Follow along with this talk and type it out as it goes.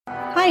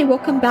Hi,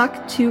 welcome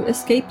back to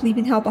Escape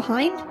Leaving Hell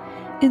Behind.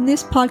 In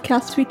this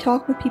podcast, we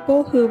talk with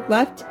people who have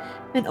left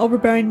an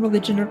overbearing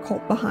religion or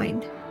cult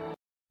behind.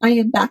 I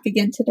am back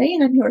again today,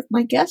 and I'm here with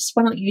my guests.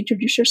 Why don't you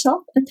introduce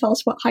yourself and tell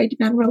us what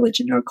high-demand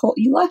religion or cult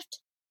you left?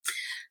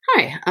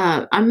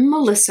 Hi, I'm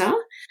Melissa,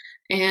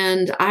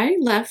 and I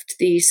left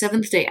the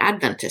Seventh-day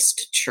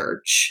Adventist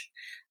Church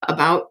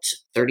about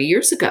 30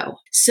 years ago.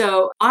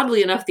 So,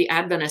 oddly enough, the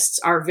Adventists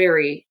are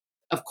very,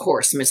 of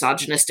course,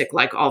 misogynistic,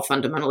 like all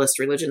fundamentalist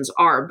religions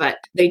are, but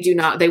they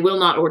will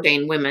not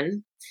ordain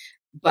women,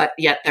 but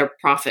yet their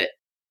prophet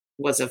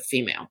was a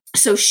female.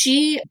 So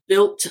she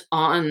built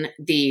on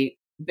the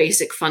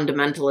basic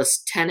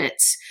fundamentalist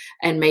tenets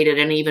and made it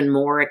an even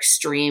more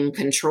extreme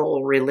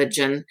control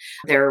religion.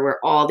 There were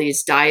all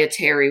these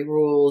dietary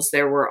rules.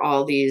 There were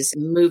all these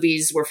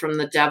movies were from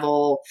the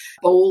devil.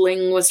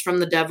 Bowling was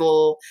from the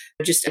devil.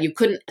 Just you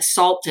couldn't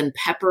salt and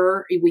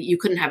pepper. You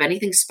couldn't have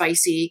anything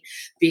spicy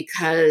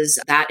because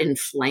that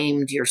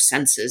inflamed your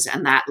senses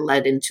and that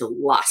led into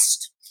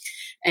lust.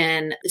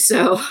 And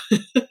so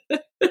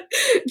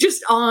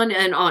just on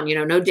and on,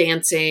 no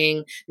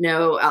dancing,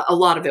 a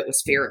lot of it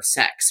was fear of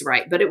sex,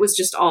 right? But it was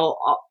just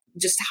all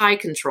just high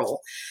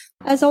control.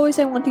 As always,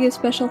 I want to give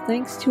special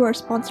thanks to our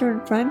sponsor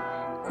and friend,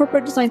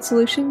 Corporate Design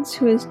Solutions,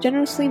 who has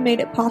generously made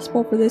it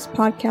possible for this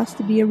podcast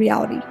to be a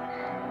reality.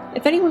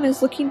 If anyone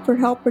is looking for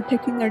help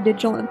protecting their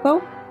digital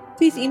info,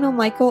 please email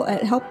Michael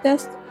at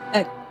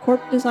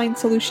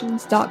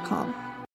helpdesk@corpdesignsolutions.com.